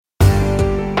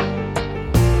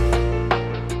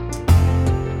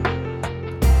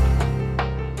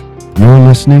You're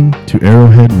listening to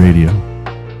Arrowhead Radio.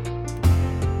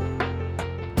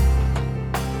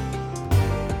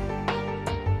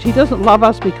 He doesn't love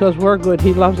us because we're good.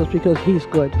 He loves us because he's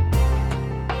good.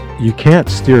 You can't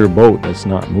steer a boat that's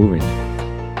not moving.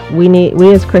 We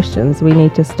as Christians, we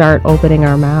need to start opening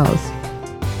our mouths.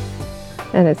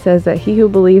 And it says that he who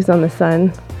believes on the Son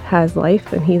has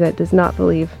life, and he that does not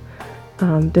believe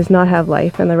does not have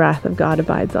life, and the wrath of God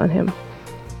abides on him.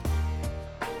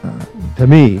 To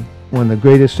me, one of the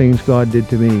greatest things God did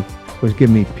to me was give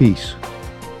me peace.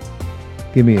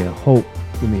 Give me a hope.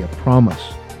 Give me a promise.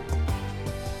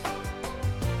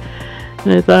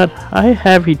 And I thought, I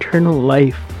have eternal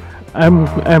life.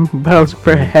 I'm bound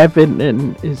for heaven,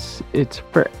 and it's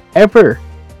forever.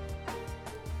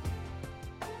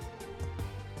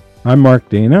 I'm Mark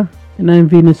Dana, And I'm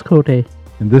Venus Cote.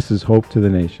 and this is Hope to the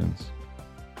Nations.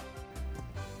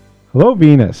 Hello,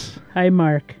 Venus. Hi,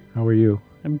 Mark. How are you?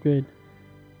 I'm good.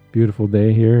 Beautiful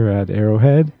day here at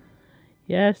Arrowhead.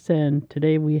 Yes, and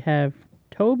today we have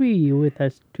Toby with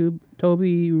us,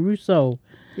 Toby Russo.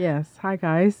 Yes. Hi,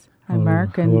 guys. I'm Hello.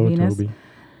 Mark and Hello, Venus. Toby.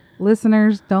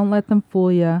 Listeners, don't let them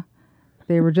fool you.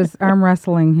 They were just arm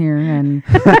wrestling here, and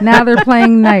now they're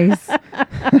playing nice.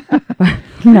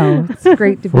 No, it's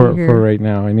great to be here. For right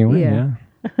now, anyway. Yeah.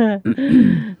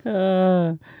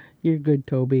 Yeah. You're good,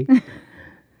 Toby.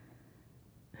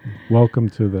 Welcome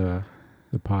to the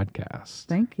podcast.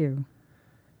 Thank you.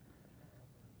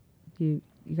 You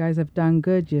guys have done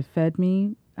good. You fed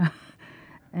me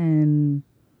and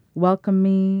welcomed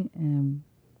me, and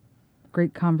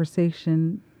great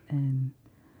conversation and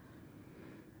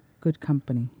good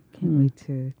company. Can't wait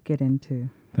to get into.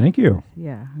 Thank you.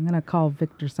 Yeah, I'm going to call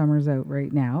Victor Summers out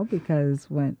right now because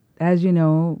as you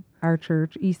know, our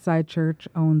church, Eastside Church,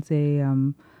 owns a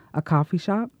coffee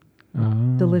shop,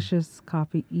 delicious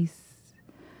coffee,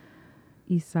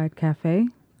 Eastside Cafe,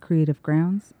 Creative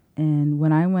Grounds. And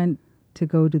when I went to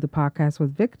go do the podcast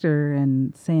with Victor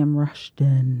and Sam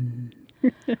Rushton,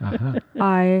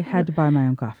 I had to buy my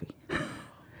own coffee.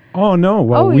 Oh, no.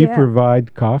 Well, Oh, we yeah.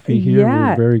 provide coffee here.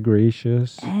 Yeah. We're very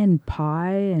gracious. And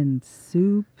pie and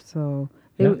soup. So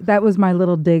Yeah. that was my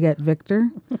little dig at Victor.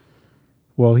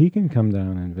 Well, he can come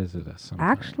down and visit us sometime.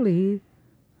 Actually,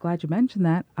 glad you mentioned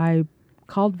that. I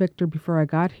called Victor before I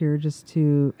got here just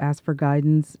to ask for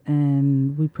guidance,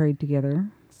 and we prayed together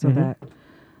so that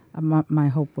my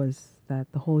hope was that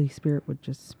the Holy Spirit would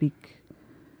just speak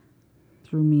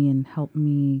through me and help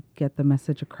me get the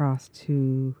message across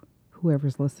to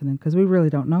whoever's listening, because we really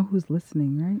don't know who's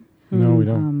listening, right? No, we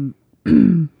don't.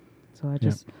 So I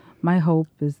just, my hope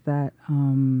is that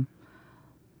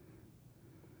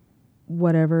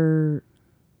whatever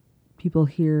people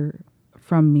hear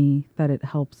from me, that it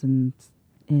helps in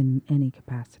any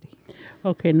capacity.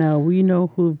 Okay, now we know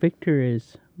who Victor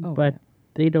is, Oh, but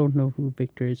they don't know who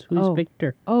Victor is. Who's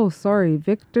Victor? Oh, sorry.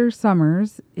 Victor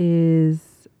Summers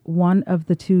is one of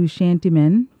the two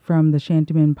shantymen from the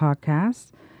Shantymen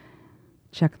podcast.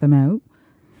 Check them out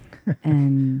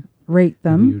and rate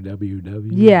them. www.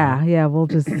 Yeah, we'll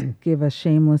just give a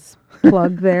shameless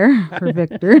plug there for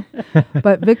Victor.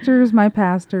 But Victor is my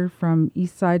pastor from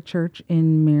Eastside Church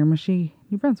in Miramichi,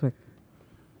 New Brunswick.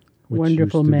 Which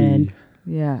Wonderful used to man. be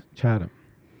Yeah, Chatham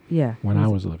yeah. when I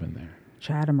was living there.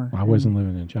 Chathamer. I wasn't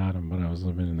living in Chatham, but I was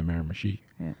living in the Miramichi.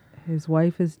 Yeah. His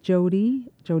wife is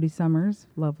Jody Summers,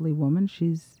 lovely woman.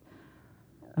 She's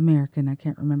American. I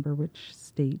can't remember which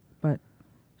state, but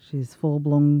she's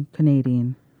full-blown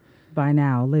Canadian by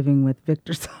now, living with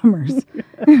Victor Summers.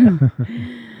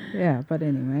 Yeah, but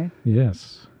anyway.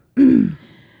 Yes.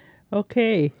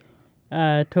 Okay.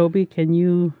 Toby, can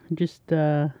you just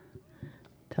tell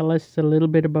us a little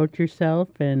bit about yourself?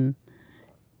 And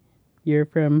you're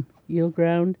from Eel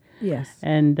Ground. Yes.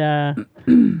 And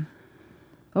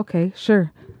Okay,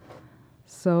 sure.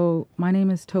 So my name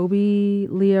is Toby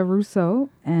Leah Russo,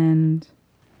 and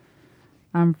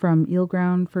I'm from Eel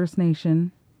Ground First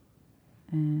Nation,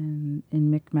 and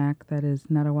in Micmac, that is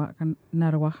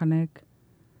Natawachanig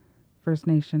First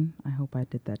Nation. I hope I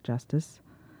did that justice.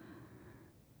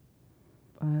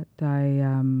 But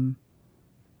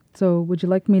so would you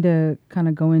like me to kind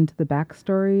of go into the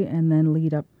backstory and then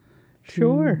lead up to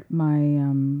Sure. my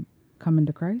coming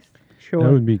to Christ? Sure.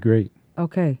 That would be great.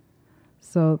 Okay,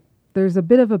 so there's a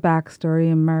bit of a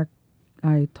backstory, and Mark,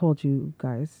 I told you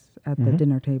guys at the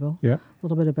dinner table Yeah. a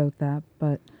little bit about that,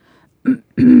 but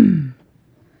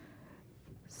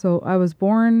so I was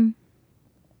born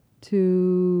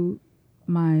to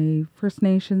my First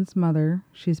Nations mother.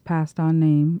 She's passed on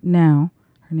name now.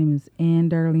 Her name is Anne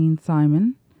Darlene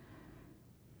Simon.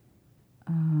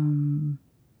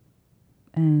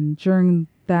 And during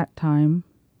that time,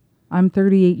 I'm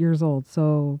 38 years old.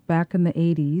 So back in the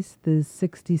 80s, the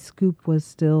 60 scoop was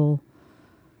still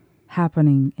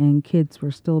happening and kids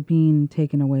were still being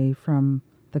taken away from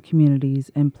the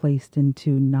communities and placed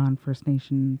into non-First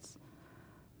Nations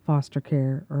foster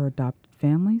care or adopted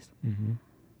families. Mm-hmm.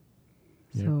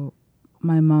 Yep. So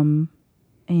my mom,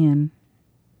 Anne,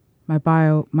 my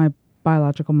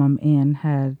biological mom, Anne,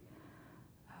 had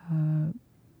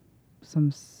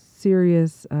some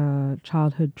serious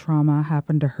childhood trauma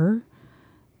happen to her,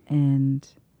 and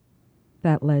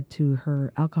that led to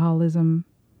her alcoholism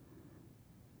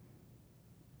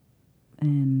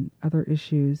and other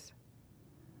issues.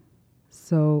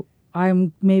 So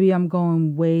I'm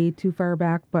going way too far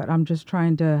back, but I'm just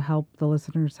trying to help the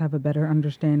listeners have a better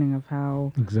understanding of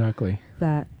how Exactly.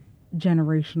 that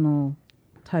generational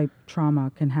type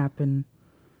trauma can happen,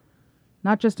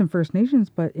 not just in First Nations,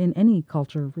 but in any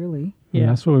culture, really. And Yeah.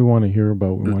 that's what we want to hear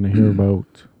about. We want to hear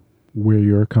about where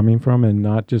you're coming from, and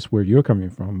not just where you're coming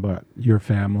from, but your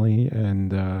family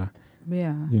and, Yeah.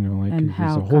 like And there's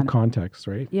how a whole kind of- context,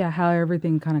 right? Yeah, how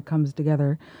everything kind of comes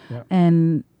together. Yeah.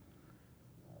 And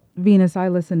Venus, I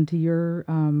listened to your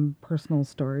personal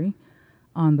story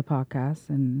on the podcast,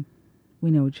 and we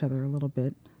know each other a little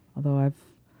bit, although I've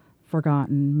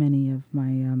forgotten many of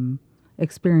my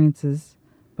experiences,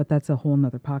 but that's a whole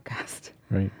nother podcast.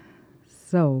 Right.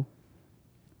 So,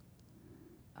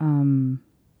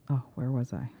 where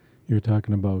was I? You're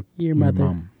talking about Your mother.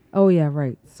 mom. Oh, yeah,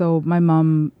 right. So my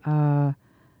mom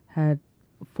had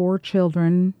 4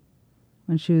 children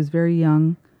when she was very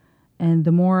young. And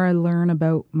the more I learn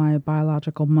about my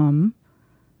biological mom,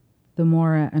 the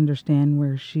more I understand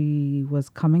where she was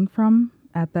coming from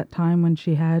at that time when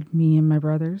she had me and my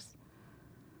brothers.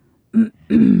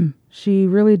 She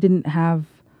really didn't have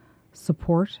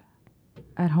support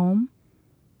at home.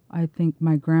 I think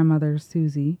my grandmother,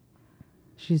 Susie,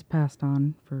 she's passed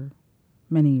on for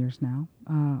many years now,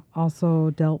 also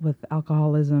dealt with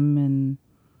alcoholism and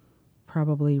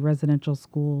probably residential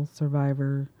school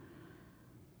survivor.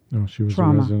 No, she was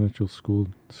Trauma. a residential school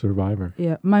survivor.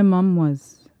 Yeah, my mom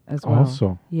was as well.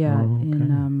 Also. Yeah, Oh, okay.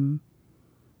 in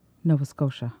Nova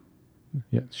Scotia.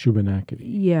 Yeah, Shubenacadie.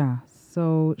 Yeah,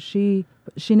 so she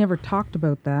never talked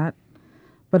about that.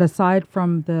 But aside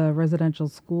from the residential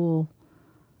school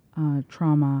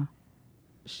trauma,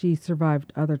 she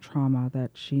survived other trauma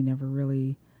that she never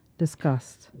really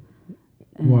discussed.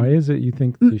 And Why is it you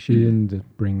think that she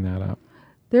didn't bring that up?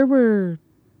 there were,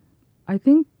 I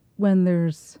think, when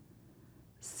there's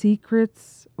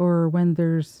secrets or when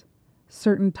there's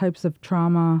certain types of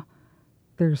trauma,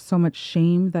 there's so much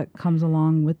shame that comes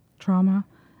along with trauma,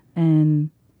 and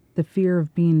the fear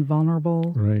of being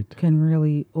vulnerable Right. can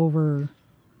really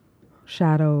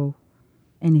overshadow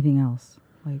anything else,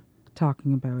 like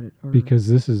talking about it. Or Because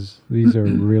these are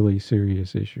really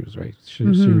serious issues, right?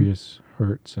 Serious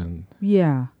hurts and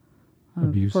yeah,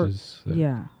 abuses. that-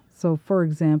 Yeah. So, for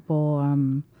example,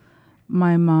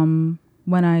 my mom,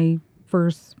 when I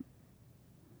first...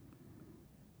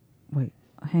 Wait,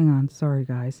 hang on. Sorry,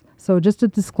 guys. So, just a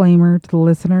disclaimer to the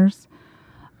listeners.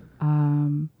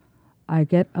 I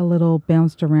get a little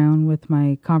bounced around with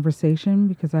my conversation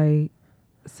because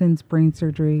since brain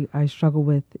surgery, I struggle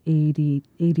with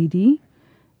ADD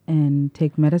and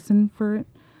take medicine for it.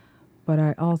 But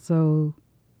I also,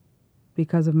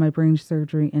 because of my brain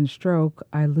surgery and stroke,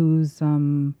 I lose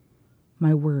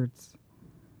my words.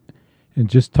 And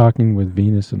just talking with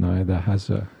Venus and I, that has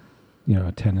a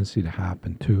tendency to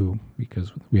happen too,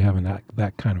 because we have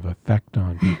that kind of effect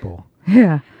on people.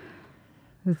 Yeah.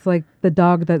 It's like the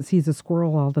dog that sees a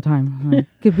squirrel all the time. Like,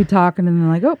 could be talking and they're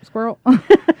like, oh, squirrel.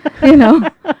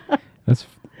 That's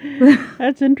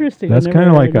That's interesting. I that's never kind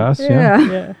of like heard us. it. Yeah.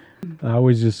 Yeah. I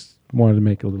always just wanted to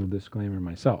make a little disclaimer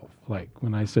myself. Like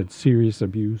when I said serious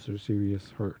abuse or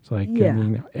serious hurts, like Yeah. I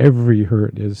mean, every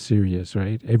hurt is serious,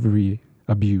 right? Every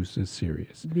abuse is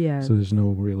serious. Yeah. So there's no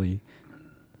really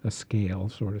a scale,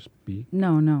 so to speak.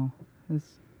 No.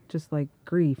 It's just like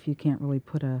grief. You can't really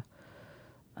put a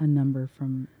number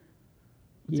from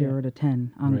Yeah. 0 to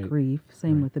 10 on Right. grief.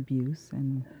 Same Right. with abuse.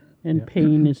 And And Yeah.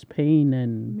 pain is pain,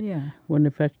 and yeah.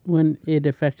 when it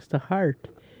affects the heart,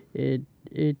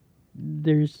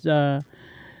 there's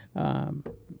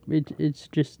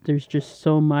there's just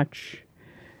so much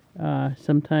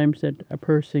sometimes that a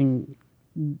person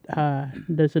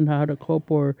doesn't know how to cope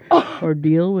or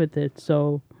deal with it,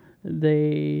 so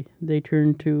they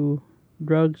turn to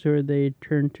drugs or they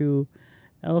turn to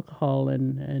alcohol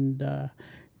and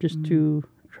just to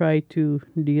try to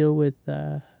deal with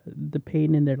the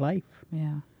pain in their life.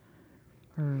 Yeah.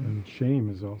 Or And shame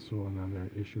is also another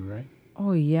issue, right?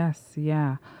 oh yes,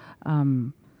 yeah.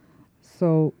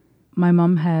 So my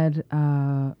mom had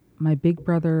my big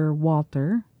brother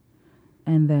Walter,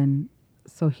 and then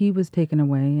so he was taken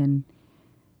away, and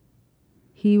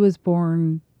he was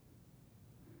born.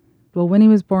 Well, when he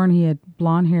was born, he had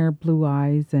blonde hair, blue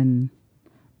eyes, and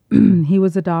he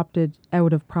was adopted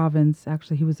out of province.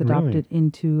 Actually, he was adopted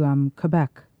into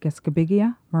Quebec,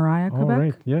 Gascabigia, Mariah, Oh, Quebec.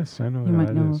 right. Yes, I know You where might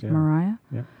that know is. of Yeah. Mariah.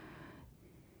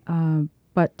 Yeah.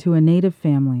 But to a native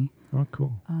family. Oh,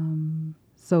 cool.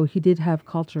 So he did have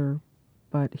culture,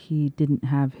 but he didn't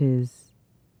have his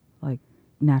like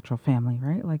natural family,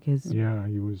 right? Like his Yeah,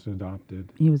 he was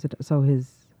adopted. he was so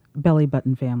his belly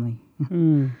button family,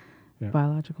 Mm. Yeah.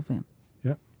 biological family.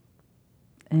 Yep.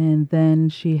 And then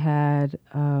she had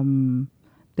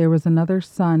there was another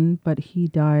son, but he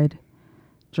died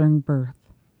during birth.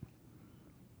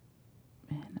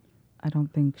 And I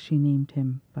don't think she named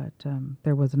him, but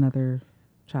there was another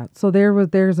child. So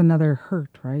there's another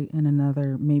hurt, right? And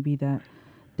another maybe that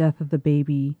death of the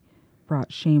baby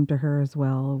brought shame to her as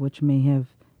well, which may have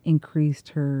increased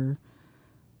her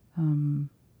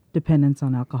dependence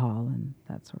on alcohol and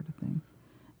that sort of thing.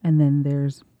 And then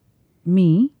there's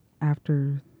me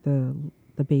after the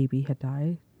baby had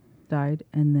died,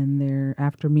 and then there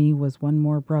after me was one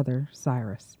more brother,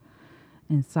 Cyrus.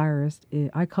 And Cyrus,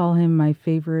 I call him my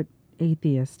favorite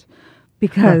atheist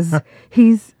because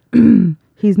he's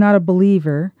he's not a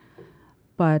believer,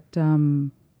 but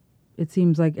it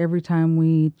seems like every time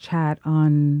we chat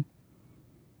on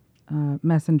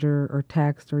Messenger or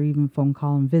text or even phone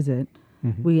call and visit,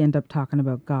 we end up talking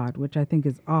about God, which I think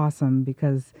is awesome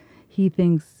because he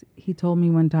told me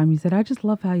one time, he said, I just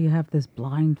love how you have this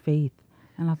blind faith.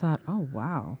 And I thought, oh,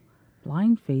 wow,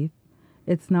 blind faith.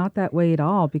 It's not that way at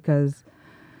all because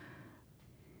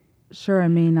sure, I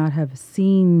may not have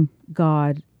seen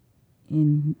God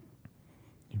in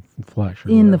Flesh. Or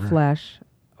the whatever. flesh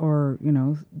or,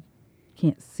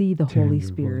 can't see the Holy Tangibly,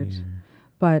 Spirit, or-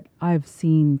 but I've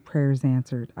seen prayers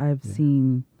answered. I've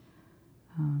seen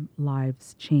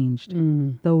lives changed.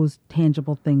 Mm. Those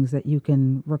tangible things that you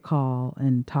can recall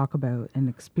and talk about and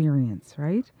experience,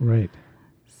 right? Right.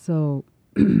 So,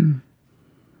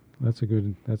 That's a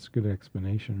good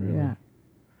explanation, really. yeah.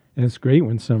 And it's great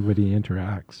when somebody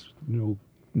interacts. No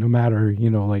matter,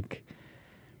 like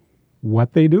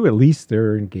what they do, at least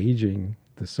they're engaging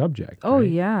the subject. Oh, right?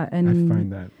 yeah. I And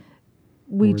find that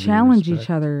we worthy of challenge each respect.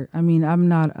 other. I mean, I'm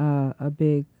not a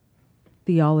big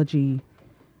theology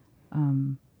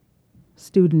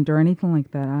student or anything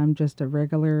like that. I'm just a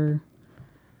regular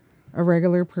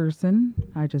person.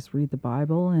 I just read the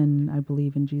Bible and I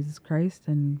believe in Jesus Christ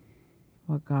and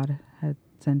what God had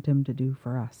sent him to do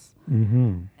for us.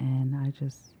 Mm-hmm. And I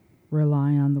just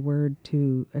rely on the word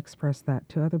to express that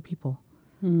to other people.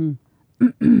 Mm.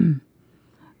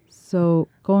 So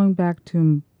going back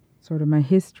to sort of my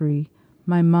history,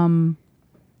 my mom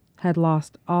had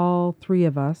lost all three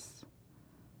of us,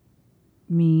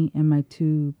 me and my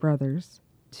two brothers,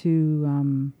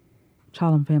 to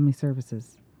Child and Family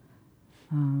Services.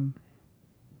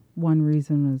 One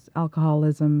reason was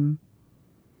alcoholism.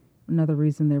 Another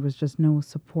reason there was just no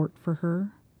support for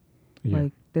her, Yeah.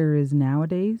 like there is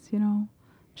nowadays,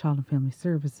 Child and Family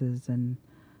Services and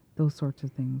those sorts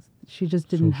of things. She just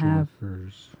didn't Social have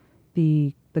workers.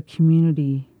 the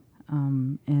community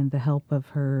and the help of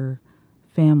her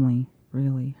family.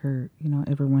 Really, her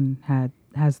everyone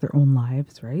has their own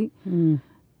lives, right? Mm.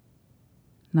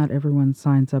 Not everyone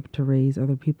signs up to raise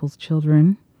other people's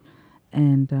children,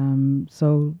 and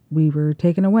so we were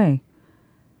taken away.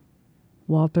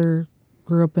 Walter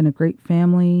grew up in a great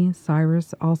family.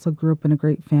 Cyrus also grew up in a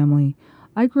great family.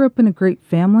 I grew up in a great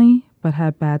family, but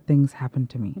had bad things happen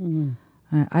to me. Mm.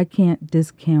 I can't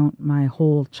discount my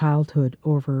whole childhood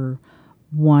over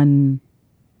one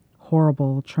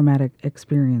horrible traumatic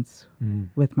experience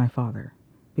with my father,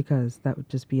 because that would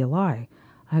just be a lie.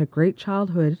 I had a great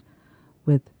childhood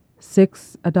with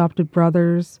 6 adopted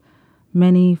brothers.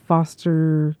 Many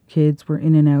foster kids were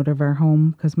in and out of our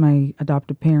home because my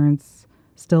adopted parents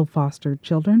still fostered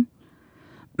children.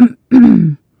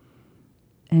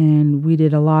 And we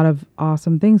did a lot of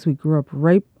awesome things. We grew up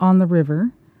right on the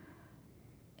river.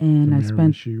 And The I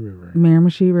spent Miramichi River.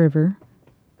 Miramichi River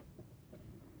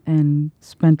and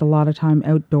spent a lot of time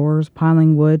outdoors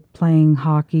piling wood, playing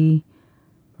hockey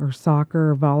or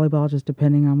soccer or volleyball, just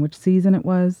depending on which season it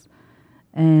was.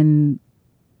 And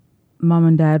Mom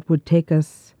and Dad would take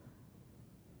us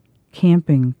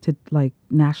camping to like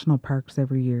national parks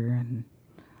every year. And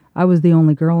I was the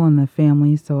only girl in the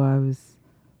family, so I was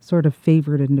sort of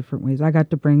favored in different ways. I got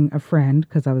to bring a friend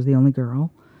because I was the only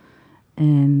girl.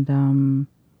 And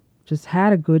just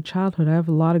had a good childhood. I have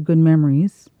a lot of good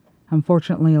memories.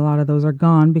 Unfortunately, a lot of those are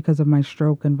gone because of my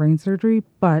stroke and brain surgery.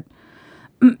 But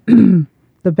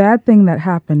the bad thing that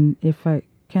happened,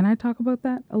 can I talk about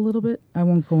that a little bit? I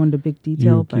won't go into big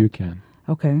detail. You can.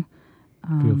 Okay.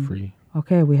 Feel free.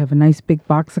 Okay, we have a nice big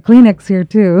box of Kleenex here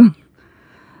too.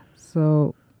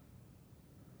 So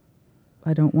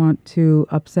I don't want to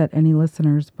upset any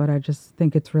listeners, but I just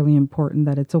think it's really important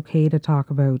that it's okay to talk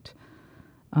about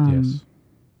Yes.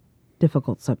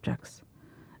 difficult subjects.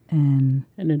 And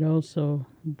it also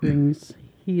brings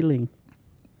healing.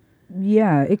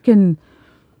 yeah, it can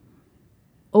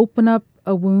open up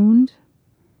a wound,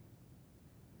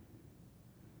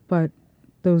 but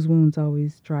those wounds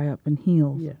always dry up and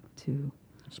heal Yeah. too.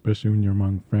 Especially when you're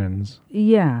among friends.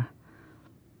 Yeah.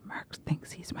 Mark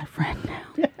thinks he's my friend now.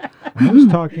 I was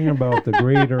talking about the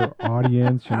greater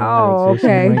audience, you know, Oh, that's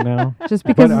listening okay. right now. Just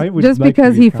But because I would like to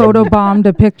because be he kind of- photobombed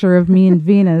a picture of me and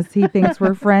Venus, he thinks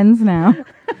we're friends now.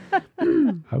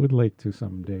 I would like to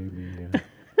someday be.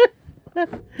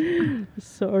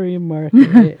 Sorry, Mark.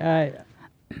 I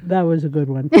that was a good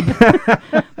one.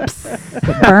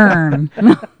 Burn.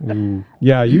 Ooh.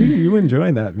 Yeah, you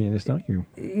enjoy that, Venus, don't you?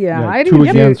 Yeah, Yeah, I two do.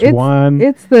 against it's, one.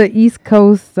 It's the East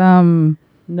Coast.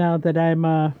 Now that I'm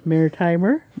a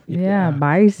maritimer, Yeah,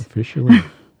 bice.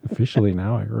 Officially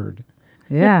now, I heard.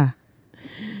 Yeah.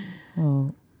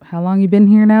 Well, how long you been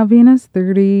here now, Venus?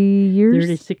 30 years.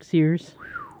 36 years.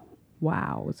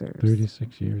 Wowzers.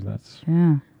 36 years.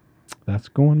 Yeah, That's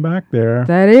going back there.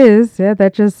 that is. Yeah,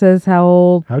 that just says how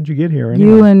old How'd you get here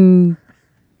you anyway?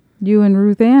 and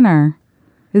Ruth Ann are.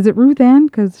 Is it Ruth Ann?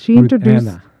 Because she Ruth introduced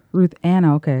Anna. Ruth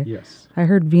Anna. Okay. Yes. I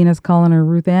heard Venus calling her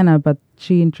Ruth Anna, but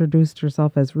she introduced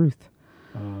herself as Ruth.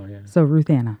 Oh, yeah. So Ruth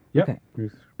Anna. Yep. Okay.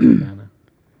 Ruth Anna.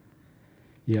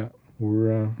 Yeah,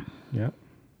 we're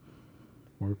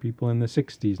people in the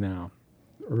 60s now.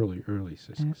 Early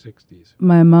 60s.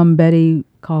 My mom Betty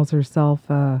calls herself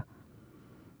an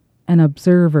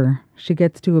observer. She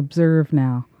gets to observe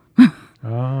now.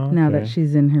 Oh, Now that okay.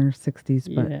 she's in her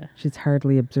 60s, but Yeah. she's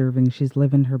hardly observing. She's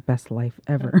living her best life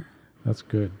ever. That's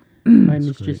good. Mine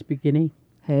is great. just beginning.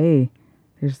 Hey,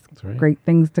 there's That's right. great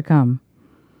things to come.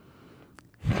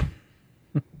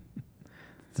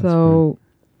 So,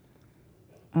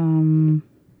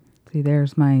 see,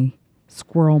 there's my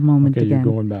squirrel moment Okay, again.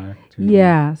 you're going back to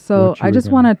Yeah, so what you I were just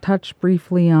gonna- want to touch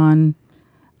briefly on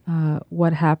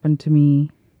what happened to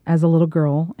me as a little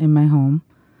girl in my home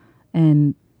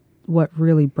and what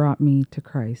really brought me to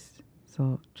Christ.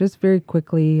 So, just very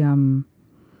quickly,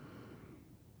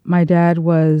 my dad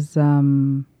was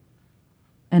an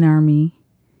army.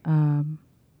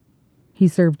 He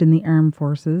served in the armed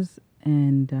forces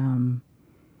and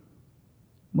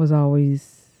was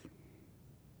always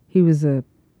he was a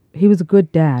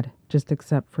good dad, just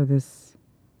except for this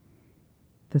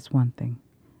one thing,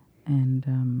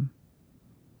 and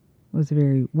was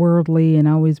very worldly and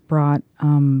always brought.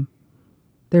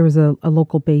 There was a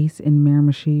local base in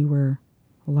Miramichi where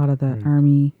a lot of the Right.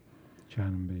 army.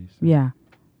 Chatham Base. Yeah.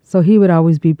 So he would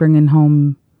always be bringing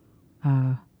home,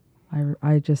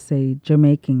 I just say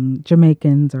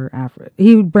Jamaicans or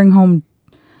He would bring home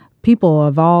people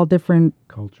of all different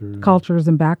cultures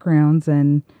and backgrounds,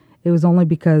 and it was only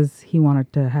because he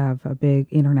wanted to have a big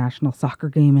international soccer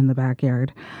game in the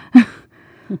backyard.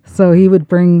 So he would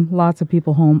bring lots of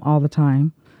people home all the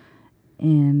time,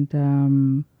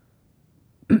 and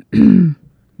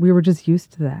we were just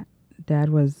used to that. Dad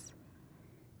was,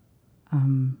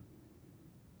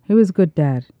 he was a good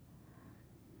dad.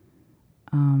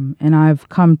 And I've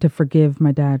come to forgive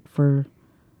my dad for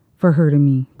hurting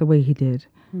me the way he did.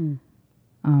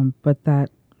 But that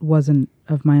wasn't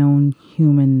of my own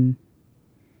human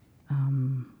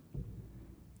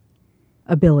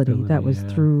ability. That was yeah.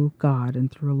 through God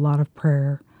and through a lot of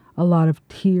prayer, a lot of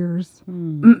tears.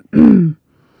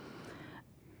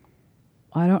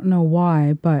 I don't know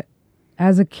why, but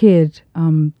as a kid,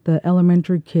 the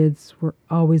elementary kids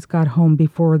always got home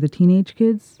before the teenage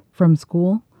kids from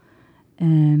school.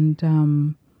 And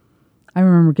I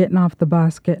remember getting off the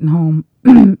bus, getting home,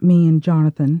 me and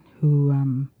Jonathan,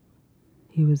 who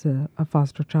he was a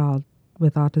foster child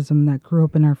with autism that grew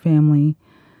up in our family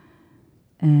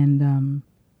and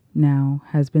now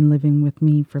has been living with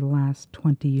me for the last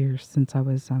 20 years since I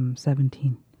was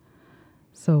 17.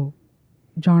 So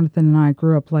Jonathan and I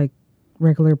grew up like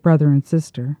regular brother and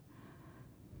sister.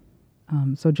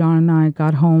 So John and I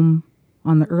got home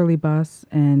on the early bus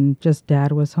and just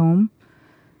Dad was home.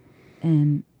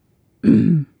 And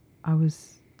I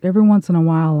was every once in a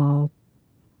while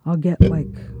I'll get like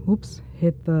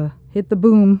hit the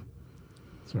boom.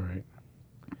 It's all right.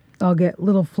 I'll get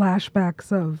little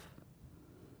flashbacks of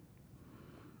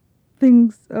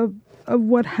things of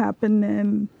what happened,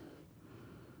 and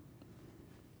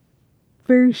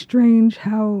very strange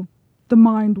how the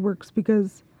mind works,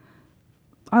 because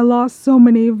I lost so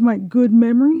many of my good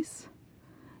memories,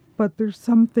 but there's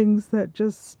some things that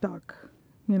just stuck,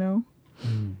 you know?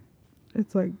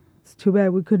 It's like, it's too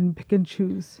bad we couldn't pick and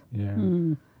choose. Yeah.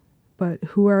 But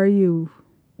who are you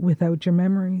without your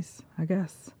memories, I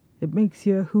guess? It makes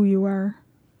you who you are.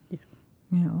 Yeah.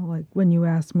 You know, like when you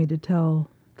asked me to tell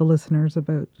the listeners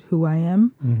about who I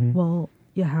am, well,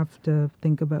 you have to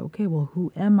think about, okay, well,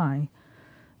 who am I?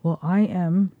 Well, I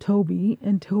am Toby,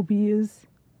 and Toby is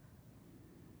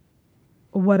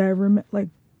what I remember, like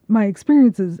my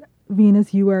experiences.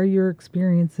 Venus, you are your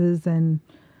experiences and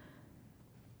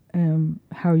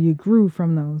how you grew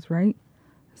from those, right?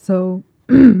 So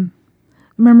I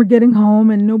remember getting home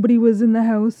and nobody was in the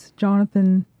house.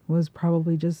 Jonathan was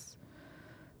probably just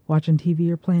watching TV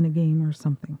or playing a game or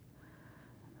something.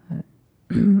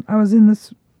 I was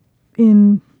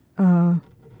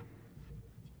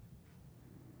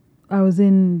I was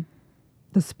in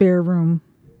the spare room,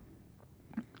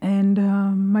 and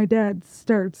my dad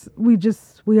starts,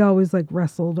 we always like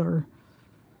wrestled, or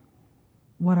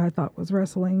what I thought was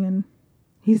wrestling, and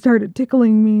he started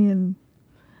tickling me, and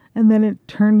then it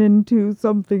turned into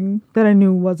something that I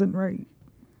knew wasn't right.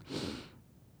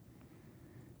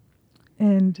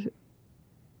 And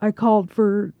I called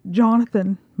for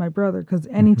Jonathan, my brother, because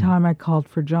anytime I called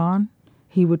for John,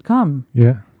 he would come.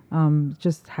 Yeah.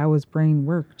 Just how his brain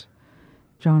worked.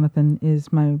 Jonathan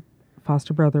is my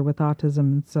foster brother with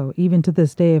autism, so even to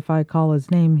this day, if I call his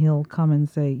name, he'll come and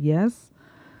say yes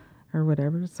or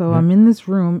whatever. So I'm in this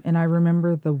room, and I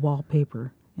remember the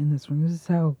wallpaper in this room. This is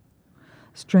how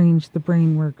strange the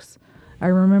brain works. I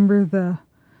remember the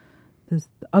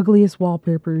ugliest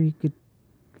wallpaper you could,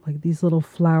 like these little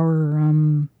flower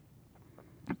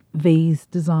vase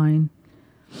design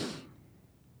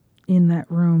in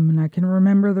that room, and I can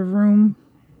remember the room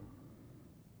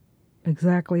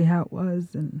exactly how it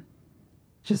was, and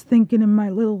just thinking in my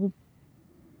little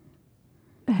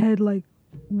head, like,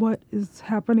 what is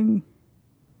happening?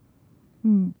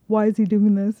 Why is he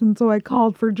doing this? And so I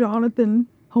called for Jonathan,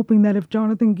 hoping that if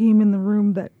Jonathan came in the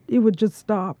room that it would just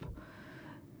stop.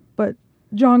 But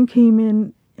John came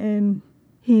in and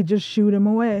he just shooed him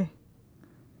away,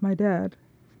 my dad.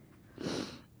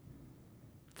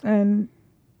 And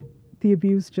the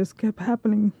abuse just kept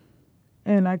happening.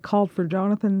 And I called for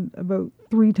Jonathan about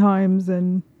 3 times,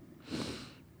 and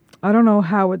I don't know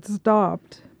how it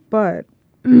stopped, but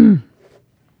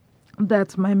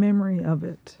that's my memory of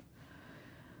it.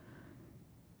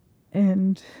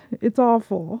 And it's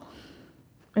awful.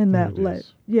 And that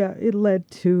it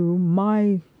led to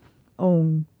my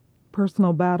own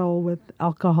personal battle with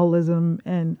alcoholism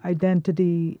and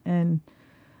identity and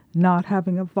not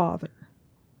having a father,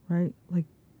 right? Like,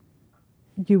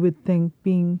 you would think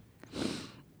being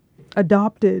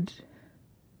adopted,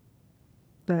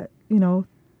 that, you know,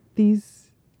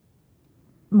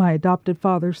 my adopted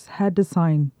fathers had to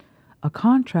sign a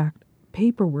contract,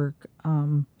 paperwork,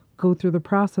 go through the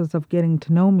process of getting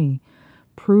to know me,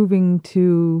 proving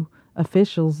to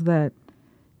officials that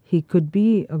he could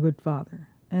be a good father,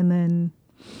 and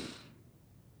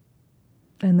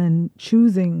then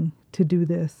choosing to do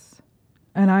this.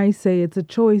 And I say it's a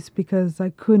choice because I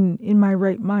couldn't, in my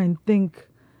right mind, think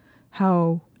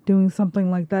how doing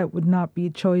something like that would not be a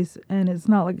choice. And it's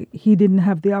not like he didn't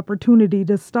have the opportunity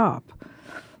to stop,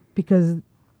 because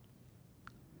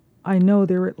I know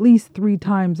there were at least 3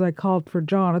 times I called for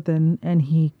Jonathan, and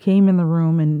he came in the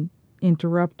room and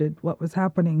interrupted what was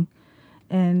happening.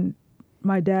 And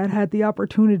my dad had the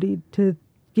opportunity to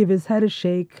give his head a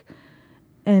shake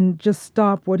and just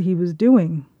stop what he was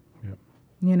doing. Yep.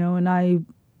 You know, and I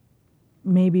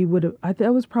maybe would have,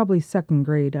 that was probably 2nd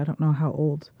grade. I don't know how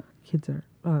old kids are.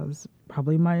 It was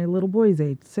probably my little boy's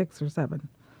age, 6 or 7.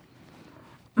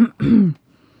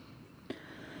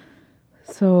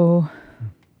 So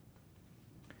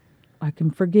I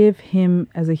can forgive him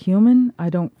as a human.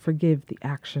 I don't forgive the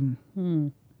action.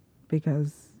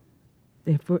 Because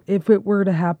if it were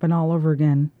to happen all over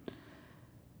again,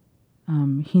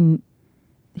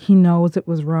 he knows it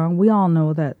was wrong. We all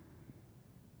know that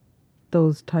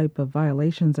those type of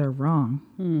violations are wrong.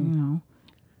 You know.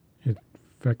 It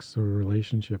affects the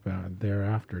relationship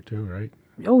thereafter too, right?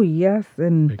 Oh yes,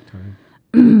 and Big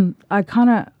time.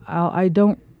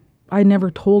 I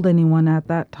never told anyone at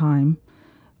that time,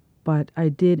 but I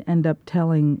did end up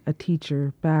telling a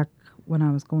teacher back when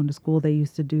I was going to school. They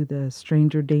used to do the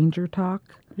stranger danger talk.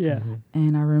 Yeah.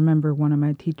 And I remember one of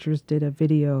my teachers did a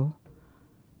video,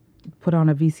 put on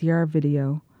a VCR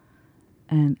video,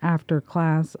 and after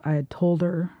class I had told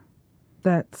her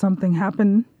that something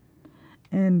happened.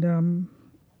 And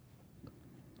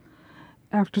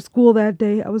after school that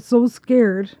day, I was so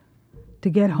scared to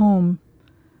get home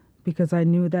because I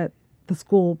knew that the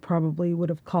school probably would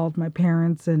have called my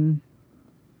parents and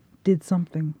did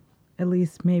something. At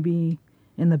least maybe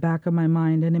in the back of my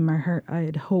mind and in my heart, I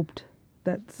had hoped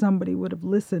that somebody would have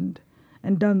listened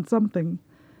and done something.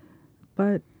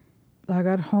 But I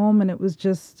got home and it was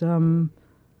just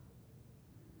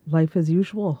life as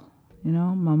usual. You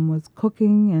know, Mom was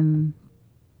cooking and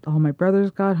all my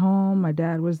brothers got home. My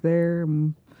dad was there.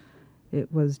 And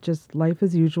it was just life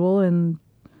as usual. And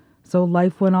so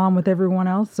life went on with everyone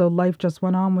else. So life just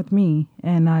went on with me.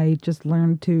 And I just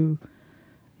learned to,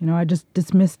 you know, I just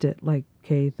dismissed it. Like,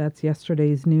 okay, that's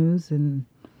yesterday's news. And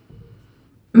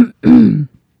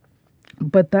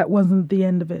but that wasn't the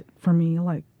end of it for me.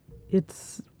 Like,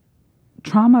 it's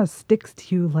trauma sticks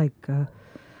to you like a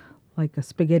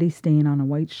spaghetti stain on a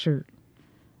white shirt.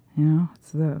 You know,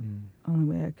 it's the only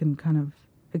way I can kind of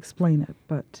explain it.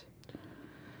 But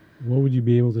What would you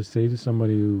be able to say to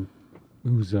somebody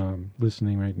who's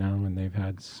listening right now and they've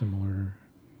had similar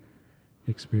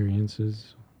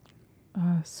experiences?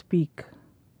 speak,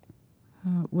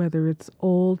 whether it's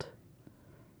old,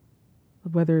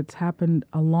 whether it's happened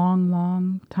a long,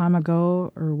 long time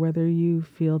ago, or whether you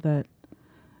feel that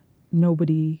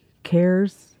nobody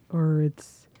cares, or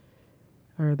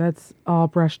that's all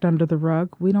brushed under the rug.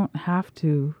 We don't have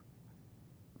to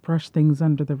brush things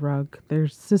under the rug.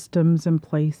 There's systems in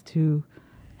place to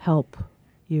help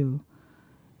you,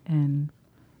 and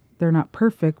they're not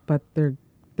perfect, but they're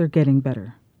getting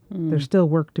better. There's still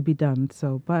work to be done.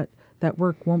 So, but that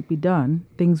work won't be done.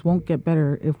 Things won't get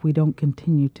better if we don't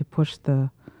continue to push To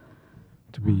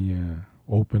be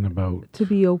open about. to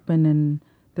be open, and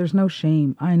there's no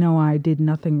shame. I know I did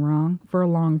nothing wrong. For a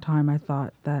long time, I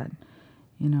thought that,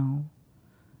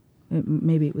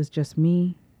 maybe it was just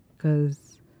me,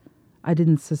 because I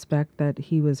didn't suspect that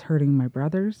he was hurting my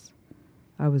brothers.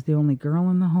 I was the only girl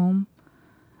in the home.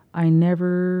 I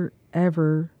never,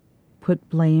 ever put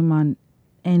blame on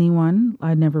anyone.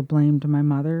 I never blamed my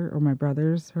mother or my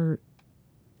brothers, or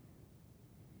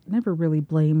never really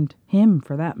blamed him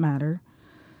for that matter.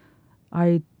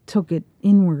 I took it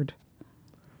inward.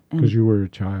 Because you were a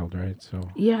child, right? So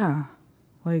Yeah.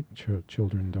 Like,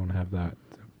 children don't have that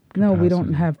no, we don't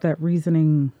capacity. have that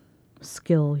reasoning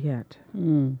skill yet.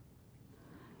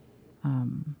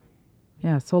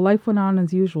 Yeah, so life went on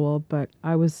as usual, but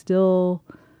I was still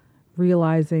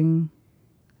realizing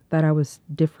that I was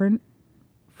different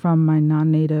from my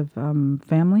non-native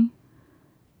family.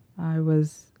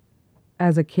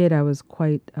 As a kid, I was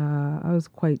quite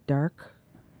dark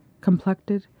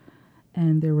complected,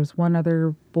 and there was one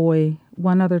other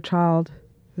child,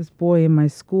 this boy in my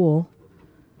school,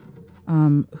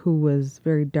 who was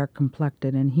very dark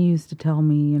complected, and he used to tell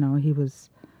me,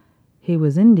 he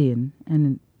was Indian,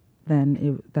 and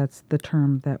then that's the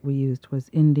term that we used was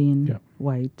Indian, Yeah.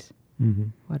 white, Mm-hmm.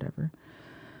 whatever.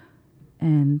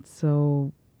 And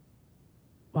so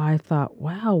I thought,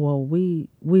 wow, well, we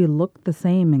look the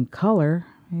same in color.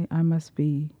 I must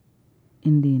be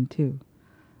Indian too.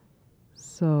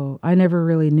 So I never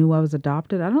really knew I was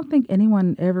adopted. I don't think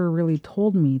anyone ever really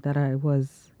told me that I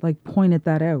was, pointed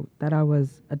that out, that I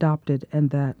was adopted,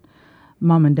 and that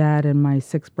Mom and Dad and my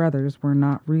 6 brothers were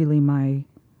not really my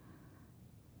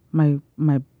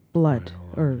blood,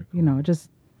 or,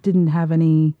 just didn't have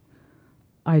any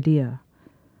idea.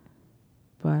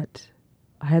 But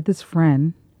I had this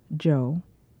friend, Joe.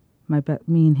 Me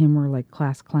and him were like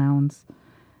class clowns.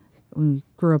 We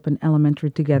grew up in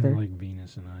elementary together. Like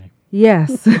Venus and I.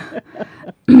 Yes.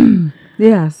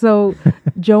 Yeah, so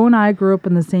Joe and I grew up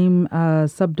in the same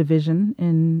subdivision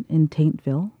in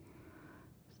Taintville,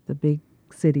 the big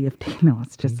city of no,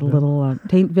 it's just a little.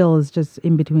 Taintville is just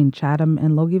in between Chatham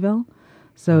and Logieville,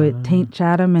 so it taint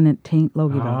Chatham and it taint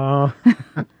Logieville.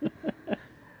 Oh.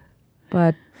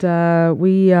 But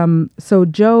so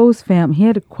Joe's family, he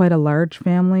had quite a large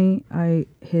family.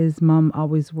 His mom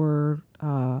always wore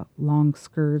long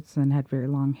skirts and had very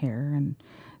long hair, and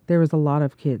there was a lot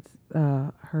of kids.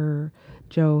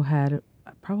 Joe had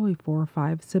probably 4 or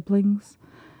 5 siblings,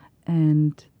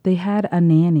 and they had a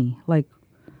nanny. Like,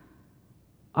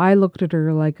 I looked at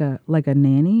her like a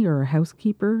nanny or a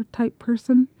housekeeper type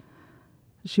person.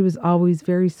 She was always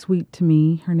very sweet to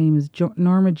me. Her name is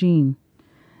Norma Jean.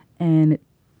 And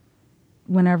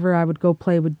whenever I would go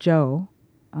play with Joe,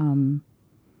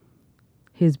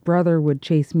 his brother would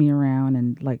chase me around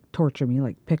and torture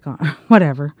me, pick on,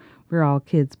 whatever. We're all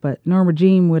kids, but Norma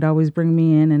Jean would always bring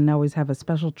me in and always have a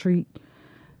special treat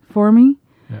for me.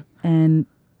 Yeah. And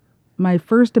my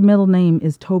first and middle name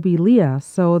is Toby Leah,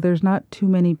 so there's not too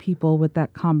many people with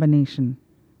that combination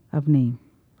of name,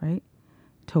 right?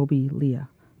 Toby Leah.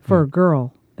 For a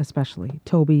girl, especially.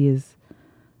 Toby is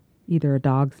either a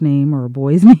dog's name or a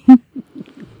boy's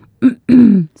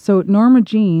name. So Norma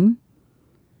Jean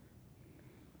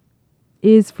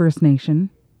is First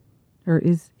Nation, or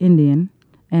is Indian,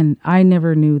 and I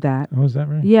never knew that. Oh, is that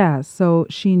right? Yeah, so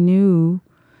she knew,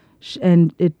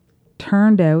 and it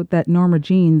turned out that Norma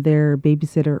Jean, their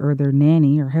babysitter or their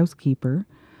nanny or housekeeper,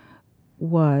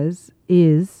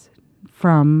 is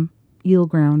from Eel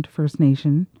Ground First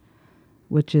Nation,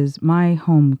 which is my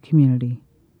home community,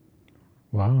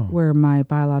 Wow. where my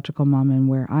biological mom and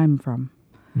where I'm from.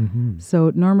 Mm-hmm.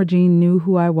 So Norma Jean knew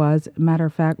who I was. Matter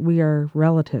of fact, we are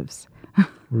relatives.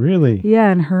 Really? Yeah,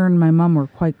 and her and my mom were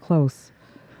quite close.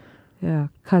 Yeah,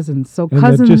 cousins. So And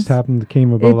cousins. that just happened,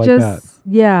 came about like that.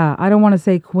 Yeah, I don't want to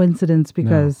say coincidence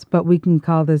because, but we can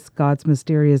call this God's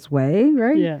mysterious way,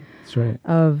 right? Yeah. That's right.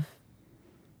 Of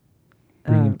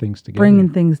Bringing things together. bringing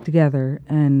things together.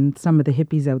 And some of the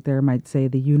hippies out there might say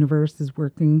the universe is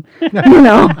working.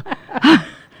 No,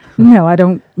 no, I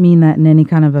don't mean that in any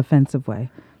kind of offensive way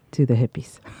to the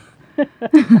hippies.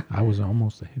 I was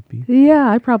almost a hippie. Yeah,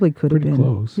 I probably could have Pretty been.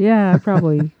 close. Yeah, I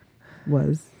probably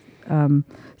was.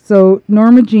 So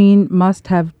Norma Jean must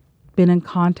have been in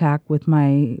contact with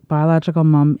my biological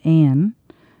mom, Anne,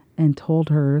 and told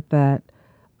her that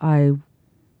I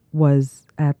was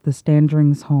at the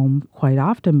Standrings home quite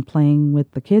often playing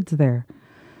with the kids there.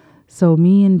 So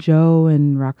me and Joe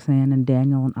and Roxanne and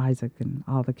Daniel and Isaac and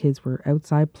all the kids were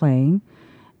outside playing,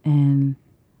 and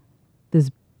this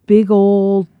big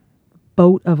old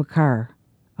boat of a car.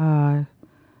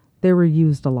 They were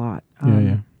used a lot.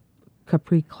 Yeah.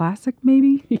 Capri Classic,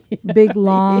 maybe? Big,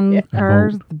 long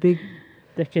cars. The big.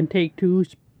 That can take two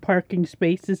parking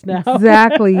spaces now.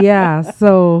 Exactly, yeah.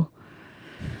 So.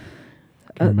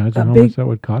 Can you imagine how big- much that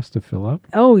would cost to fill up?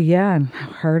 Oh, yeah, and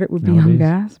how hard it would be on Nowadays?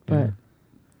 gas, but. Yeah.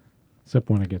 Except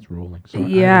when it gets rolling. So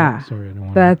Yeah. I don't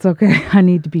want That's okay. I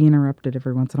need to be interrupted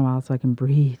every once in a while so I can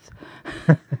breathe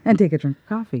and take a drink of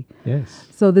coffee. Yes.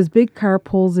 So this big car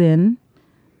pulls in.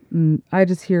 I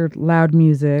just hear loud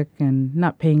music and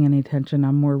not paying any attention.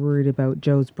 I'm more worried about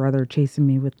Joe's brother chasing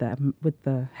me with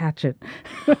the hatchet.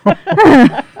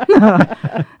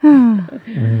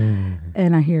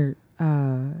 And I hear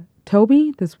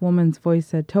Toby. This woman's voice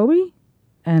said, "Toby,"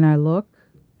 and I look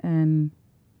and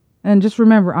just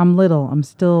remember, I'm little. I'm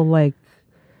still like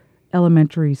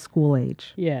elementary school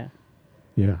age. Yeah.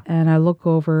 Yeah. And I look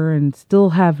over and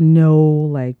still have no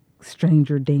like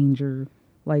stranger danger.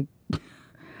 Like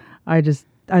I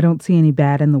don't see any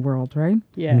bad in the world, right?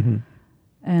 Yeah. Mm-hmm.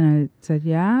 And I said,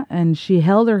 yeah. And she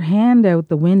held her hand out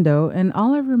the window. And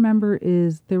all I remember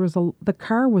is the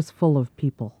car was full of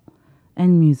people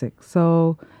and music.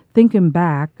 So thinking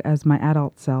back as my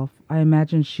adult self, I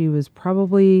imagine she was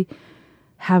probably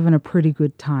having a pretty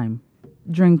good time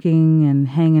drinking and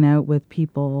hanging out with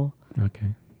people. Okay.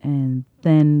 And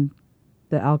then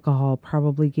the alcohol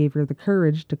probably gave her the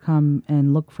courage to come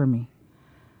and look for me.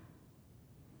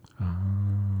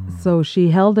 So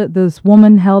this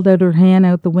woman held out her hand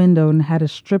out the window and had a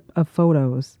strip of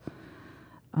photos.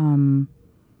 Do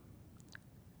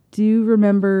you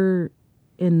remember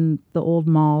in the old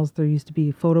malls there used to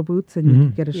be photo booths and you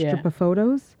could get a strip Yeah. of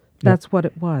photos? That's what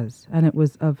it was. And it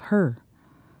was of her.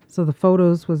 So the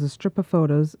photos was a strip of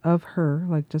photos of her,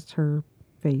 like just her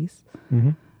face.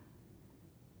 Mm-hmm.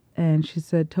 And she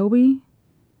said, "Toby,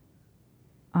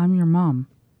 I'm your mom."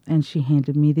 And she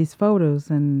handed me these photos,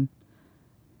 and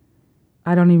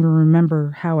I don't even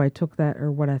remember how I took that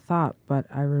or what I thought, but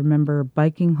I remember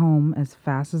biking home as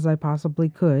fast as I possibly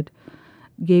could,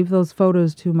 gave those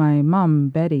photos to my mom,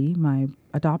 Betty, my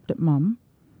adopted mom,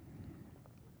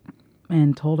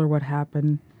 and told her what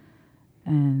happened.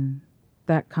 And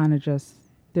that kind of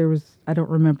I don't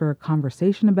remember a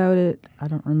conversation about it. I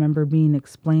don't remember being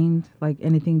explained, like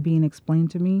anything being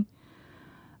explained to me.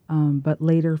 But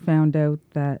later found out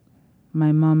that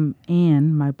my mom,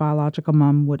 Anne, my biological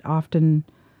mom, would often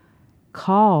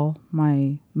call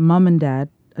my mom and dad,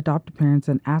 adopted parents,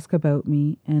 and ask about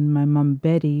me. And my mom,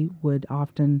 Betty, would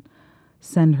often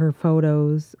send her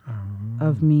photos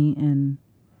of me and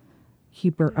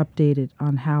keep her updated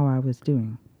on how I was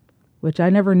doing, which I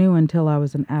never knew until I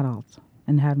was an adult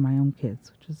and had my own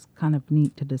kids, which is kind of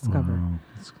neat to discover. Wow.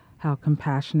 That's- How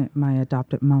compassionate my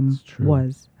adopted mom That's true.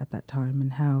 was at that time,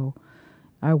 and how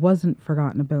I wasn't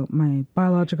forgotten about. My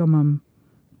biological mom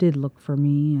did look for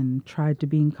me and tried to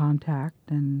be in contact,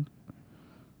 and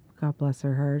God bless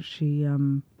her heart, she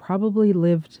probably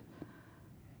lived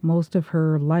most of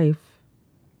her life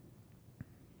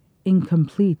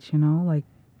incomplete, like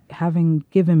having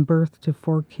given birth to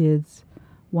 4 kids,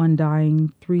 1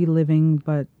 dying, 3 living,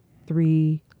 but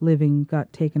 3 living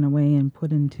got taken away and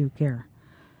put into care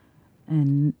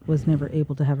and was never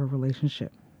able to have a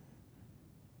relationship.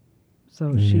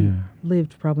 So she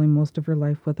lived probably most of her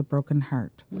life with a broken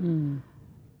heart. Mm.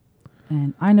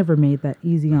 And I never made that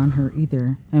easy on her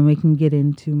either. And we can get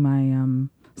into my...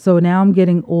 So now I'm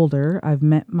getting older. I've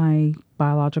met my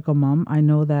biological mom. I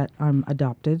know that I'm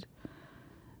adopted.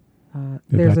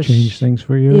 Did that change things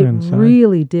for you It inside?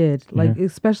 really did. Yeah. Like,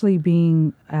 especially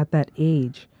being at that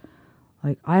age.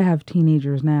 Like, I have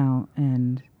teenagers now,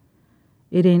 and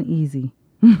it ain't easy.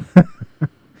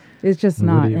 It's just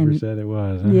not. Nobody ever And said it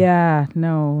was. Huh? yeah,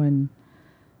 no, and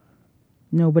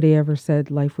nobody ever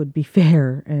said life would be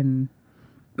fair, and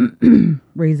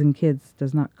raising kids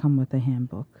does not come with a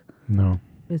handbook. No.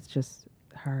 It's just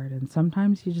hard, and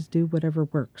sometimes you just do whatever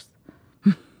works.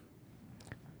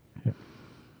 Yeah.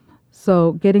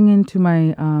 So getting into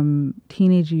my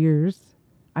teenage years,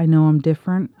 I know I'm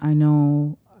different. I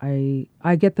know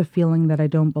I get the feeling that I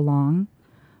don't belong.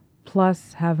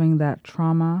 Plus having that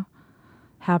trauma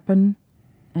happen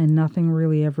and nothing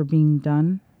really ever being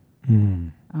done.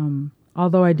 Mm.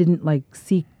 Although I didn't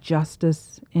seek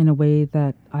justice in a way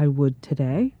that I would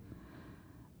today.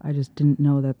 I just didn't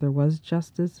know that there was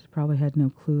justice. Probably had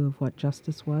no clue of what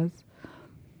justice was.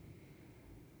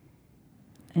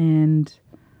 And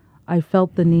I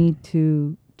felt the need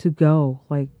to go.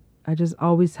 I just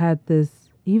always had this,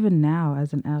 even now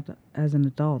as an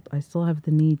adult, I still have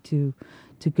the need to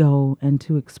go and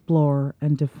to explore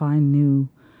and to find new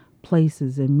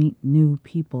places and meet new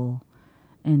people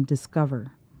and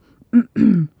discover.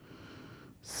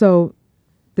 So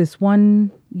this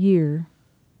one year,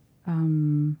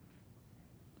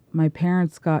 my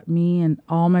parents got me and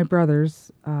all my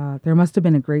brothers, there must have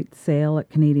been a great sale at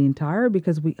Canadian Tire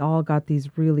because we all got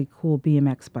these really cool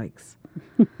BMX bikes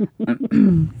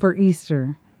for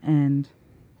Easter. And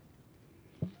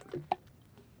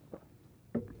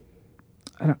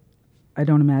I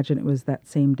don't imagine it was that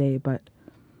same day, but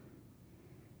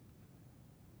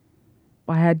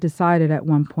I had decided at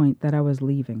one point that I was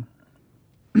leaving.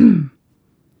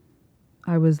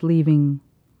 I was leaving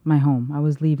my home. I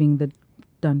was leaving the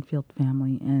Dunfield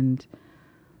family, and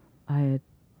I had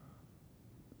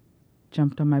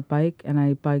jumped on my bike and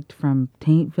I biked from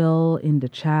Taintville into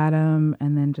Chatham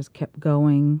and then just kept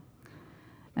going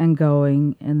and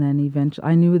going. And then eventually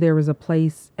I knew there was a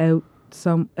place out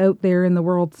there in the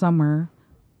world somewhere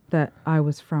that I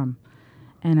was from.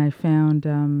 And I found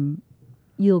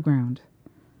Eel Ground.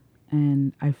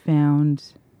 And I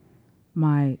found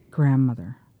my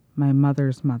grandmother, my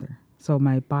mother's mother. So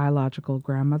my biological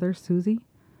grandmother, Susie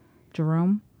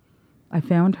Jerome. I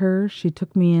found her. She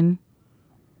took me in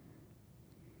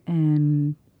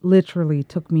and literally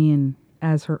took me in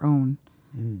as her own.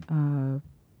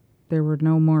 There were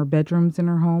no more bedrooms in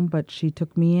her home, but she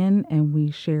took me in and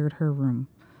we shared her room.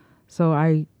 So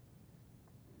I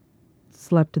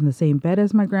slept in the same bed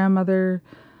as my grandmother.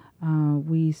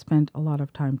 We spent a lot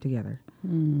of time together.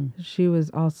 She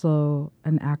was also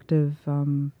an active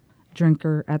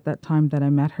drinker at that time that I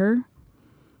met her,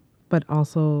 but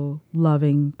also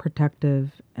loving,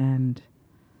 protective, and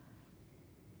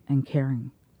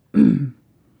caring.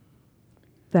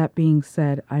 That being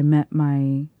said, I met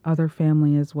my other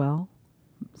family as well.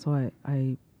 So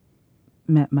I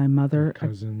met my mother.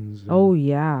 Cousins. Oh,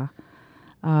 yeah.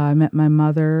 I met my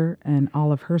mother and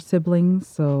all of her siblings,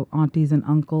 so aunties and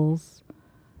uncles,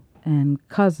 and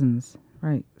cousins,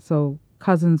 right? So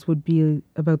cousins would be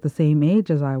about the same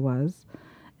age as I was,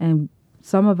 and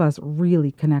some of us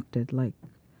really connected,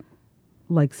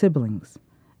 like siblings.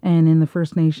 And in the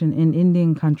First Nation, in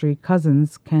Indian country,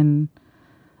 cousins can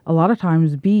a lot of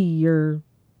times be your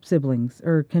siblings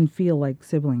or can feel like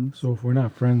siblings. So if we're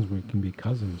not friends, we can be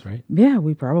cousins, right? Yeah,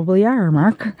 we probably are,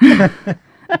 Mark.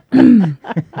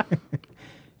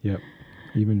 Yep.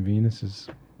 Even Venus's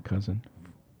cousin.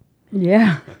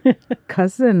 Yeah,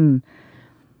 cousin.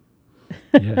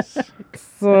 Yes.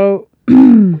 So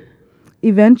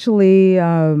eventually,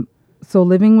 so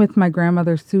living with my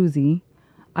grandmother, Susie,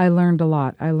 I learned a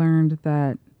lot. I learned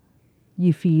that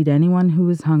you feed anyone who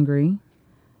is hungry.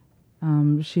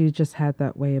 She just had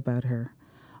that way about her.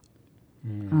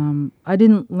 I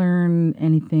didn't learn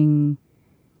anything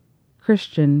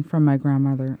Christian from my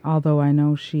grandmother, although I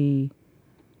know she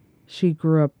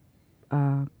grew up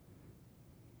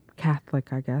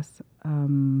Catholic, I guess,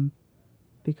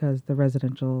 because the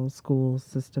residential school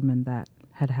system and that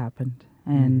had happened.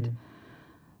 And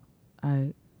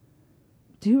I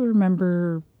do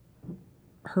remember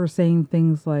her saying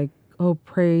things like, oh,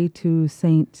 pray to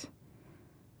Saint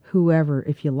whoever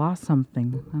if you lost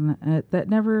something. And that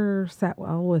never sat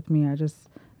well with me. I just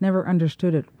never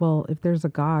understood it. Well, if there's a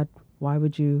God, why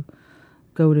would you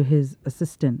go to his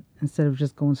assistant instead of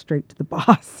just going straight to the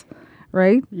boss,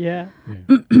 right? Yeah.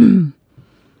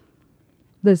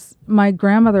 My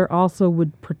grandmother also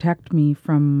would protect me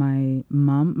from my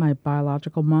mom, my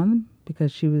biological mom,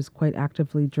 because she was quite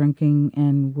actively drinking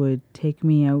and would take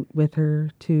me out with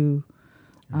her to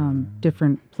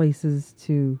different places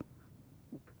to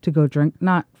go drink.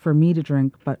 Not for me to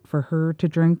drink, but for her to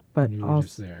drink. But You were also,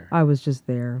 just there. I was just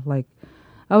there. Like,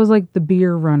 I was like the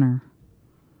beer runner.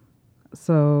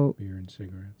 So, Beer and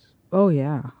cigarettes. oh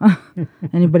yeah.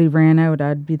 Anybody ran out,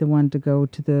 I'd be the one to go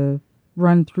to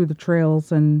run through the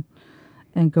trails and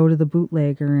go to the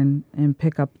bootlegger and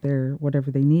pick up their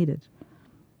whatever they needed.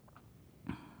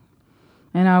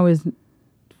 And I always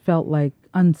felt like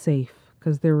unsafe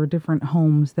because there were different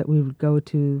homes that we would go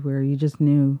to where you just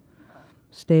knew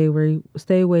stay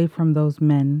away from those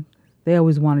men. They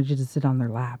always wanted you to sit on their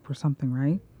lap or something,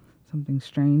 right? Something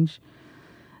strange.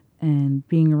 And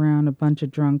being around a bunch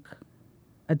of drunk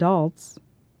adults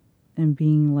and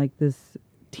being like this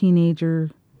teenager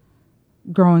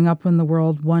growing up in the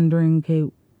world wondering, okay,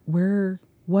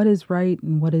 what is right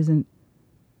and what isn't?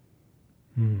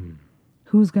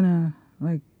 Who's gonna,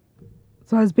 like,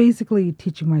 so I was basically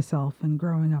teaching myself and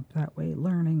growing up that way,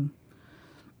 learning.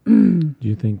 Do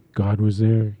you think God was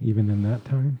there even in that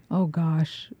time? Oh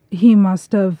gosh, he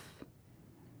must have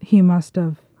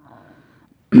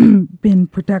been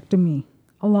protecting me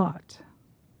a lot.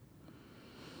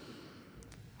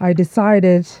 I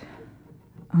decided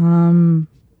to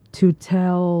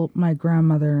tell my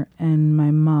grandmother and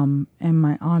my mom and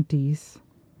my aunties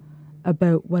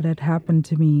about what had happened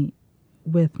to me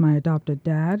with my adopted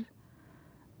dad.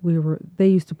 They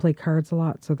used to play cards a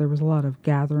lot, so there was a lot of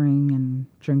gathering and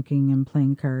drinking and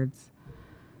playing cards.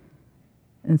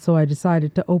 And so I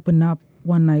decided to open up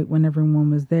one night when everyone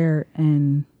was there,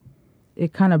 and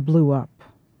it kind of blew up.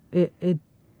 They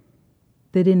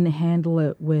didn't handle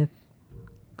it with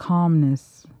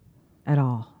calmness at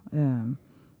all.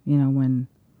 When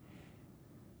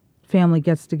family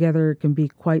gets together, it can be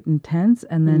quite intense,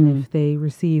 and then if they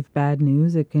receive bad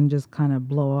news, it can just kind of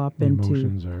blow up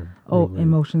Emotions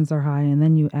emotions are high, and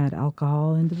then you add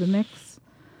alcohol into the mix.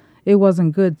 It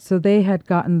wasn't good. So they had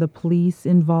gotten the police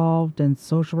involved and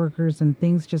social workers, and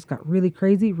things just got really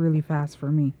crazy really fast for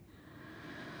me.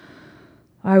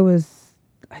 I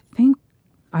think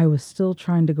I was still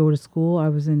trying to go to school. I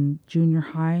was in junior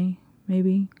high,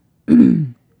 maybe.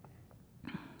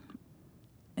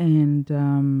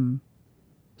 And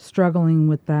struggling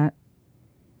with that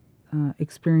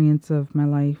experience of my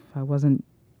life. I wasn't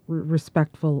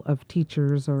respectful of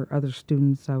teachers or other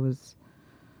students. I was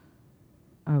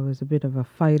a bit of a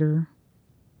fighter,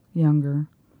 younger.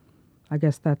 I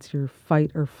guess that's your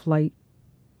fight or flight.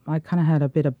 I kind of had a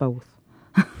bit of both.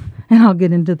 And I'll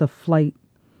get into the flight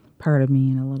part of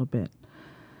me in a little bit.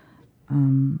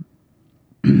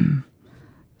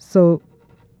 So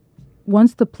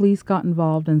once the police got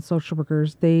involved and social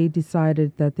workers, they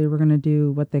decided that they were going to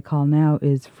do what they call now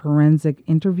is forensic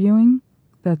interviewing.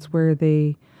 That's where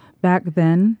back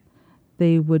then,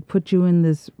 they would put you in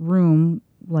this room,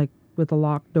 like with a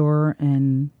locked door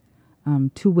and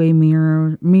two-way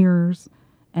mirrors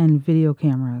and video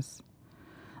cameras.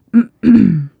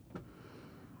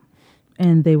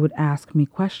 And they would ask me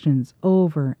questions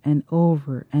over and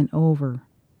over and over.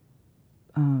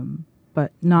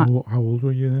 But not... How old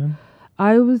were you then?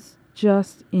 I was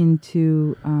just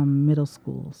into middle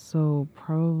school, so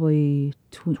probably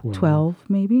 12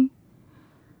 maybe.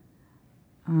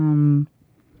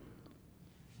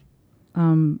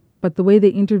 But the way they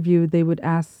interviewed, they would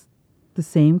ask the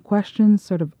same questions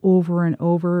sort of over and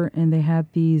over, and they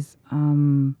had these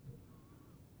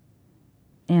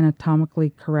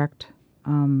anatomically correct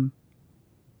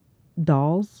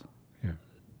dolls. Yeah.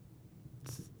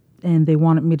 And they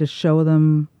wanted me to show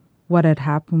them what had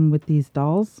happened with these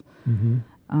dolls.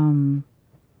 I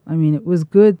mean, it was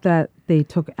good that they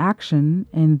took action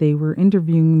and they were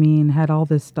interviewing me and had all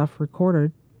this stuff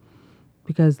recorded,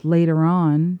 because later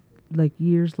on, like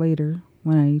years later,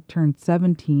 when I turned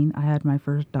 17, I had my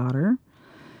first daughter.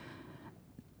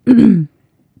 And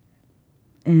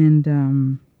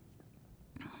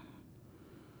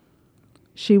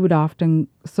she would often...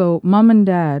 So mom and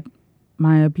dad,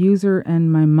 my abuser and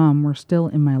my mom were still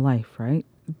in my life, right?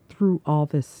 Through all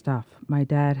this stuff. My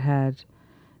dad had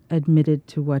admitted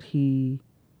to what he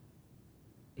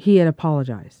had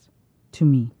apologized to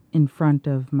me in front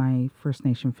of my First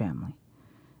Nation family.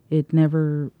 It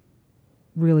never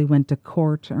really went to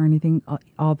court or anything,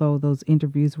 although those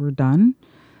interviews were done.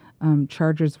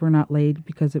 charges were not laid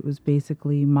because it was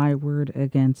basically my word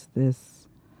against this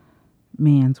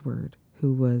man's word,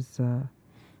 who was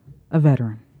a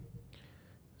veteran.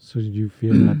 So did you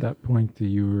feel at that point that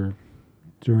you were,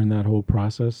 during that whole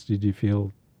process, did you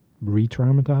feel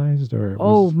re-traumatized?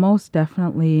 Most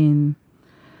definitely. And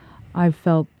I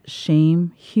felt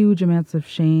shame, huge amounts of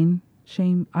shame.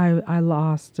 I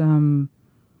lost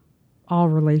all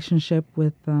relationship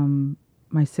with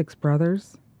my 6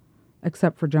 brothers,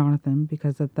 except for Jonathan,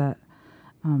 because of that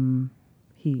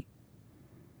he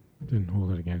didn't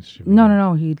hold it against you.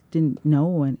 No, he didn't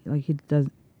know, and like he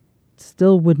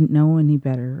still wouldn't know any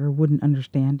better or wouldn't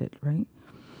understand it, right?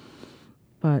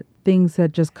 But things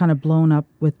had just kind of blown up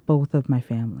with both of my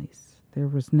families. There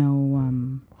was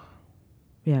no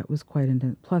it was quite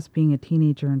intense. Plus being a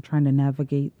teenager and trying to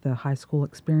navigate the high school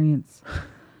experience,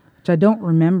 which I don't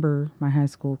remember my high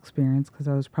school experience because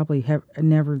I was probably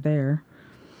never there.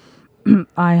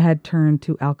 I had turned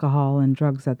to alcohol and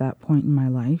drugs at that point in my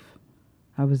life.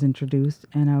 I was introduced,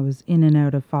 and I was in and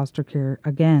out of foster care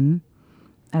again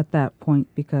at that point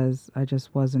because I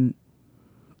just wasn't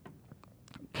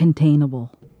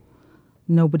containable.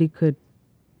 Nobody could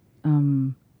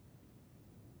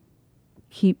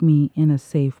keep me in a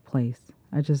safe place.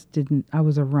 I just didn't. I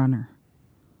was a runner.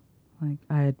 Like,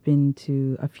 I had been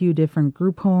to a few different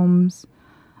group homes.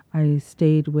 I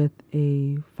stayed with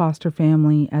a foster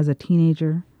family as a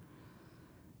teenager,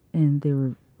 and they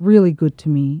were really good to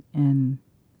me, and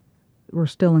we're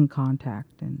still in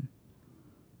contact. And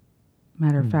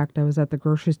matter of fact, I was at the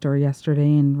grocery store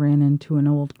yesterday and ran into an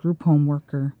old group home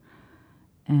worker,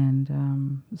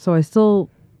 and so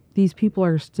these people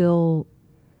are still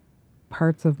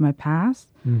parts of my past,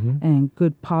 and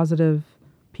good, positive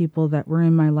people that were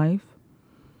in my life.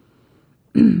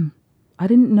 I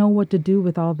didn't know what to do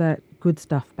with all that good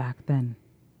stuff back then,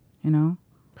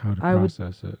 How to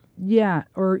process it. Yeah,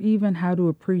 or even how to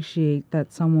appreciate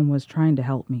that someone was trying to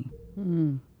help me.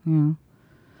 Yeah.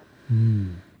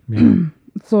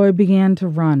 So I began to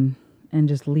run and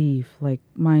just leave. Like,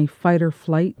 my fight or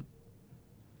flight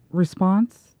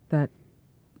response, that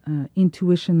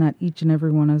intuition that each and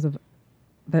every one of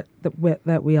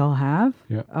that we all have.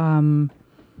 Yeah.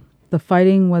 The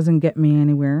fighting wasn't getting me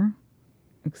anywhere,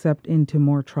 except into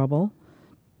more trouble.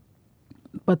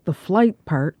 But the flight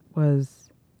part was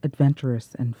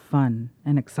adventurous and fun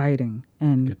and exciting,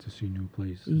 and Get to see new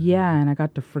places. yeah, and I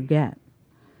got to forget.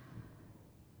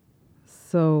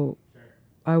 So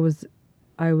I was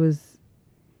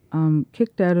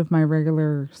kicked out of my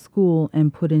regular school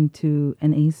and put into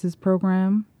an ACES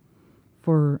program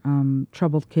for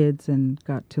troubled kids, and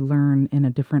got to learn in a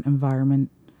different environment.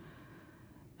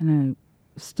 And I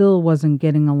still wasn't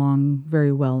getting along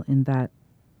very well in that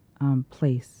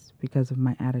place because of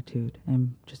my attitude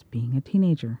and just being a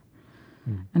teenager.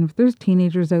 And if there's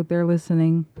teenagers out there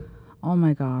listening, oh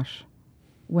my gosh,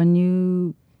 when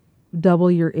you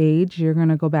double your age, you're going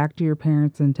to go back to your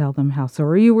parents and tell them how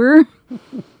sorry you were,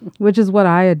 which is what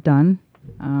I had done.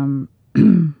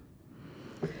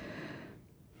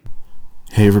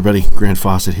 Hey everybody, Grant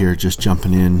Fawcett here, just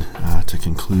jumping in to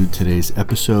conclude today's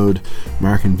episode.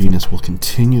 Mark and Venus will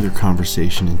continue their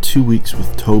conversation in 2 weeks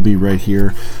with Toby right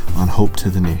here on Hope to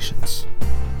the Nations.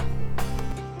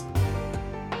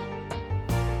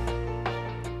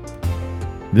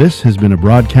 This has been a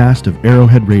broadcast of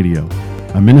Arrowhead Radio,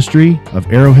 a ministry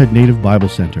of Arrowhead Native Bible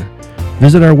Center.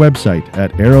 Visit our website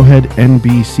at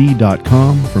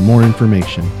arrowheadnbc.com for more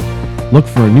information. Look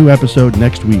for a new episode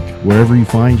next week wherever you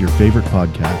find your favorite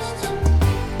podcasts.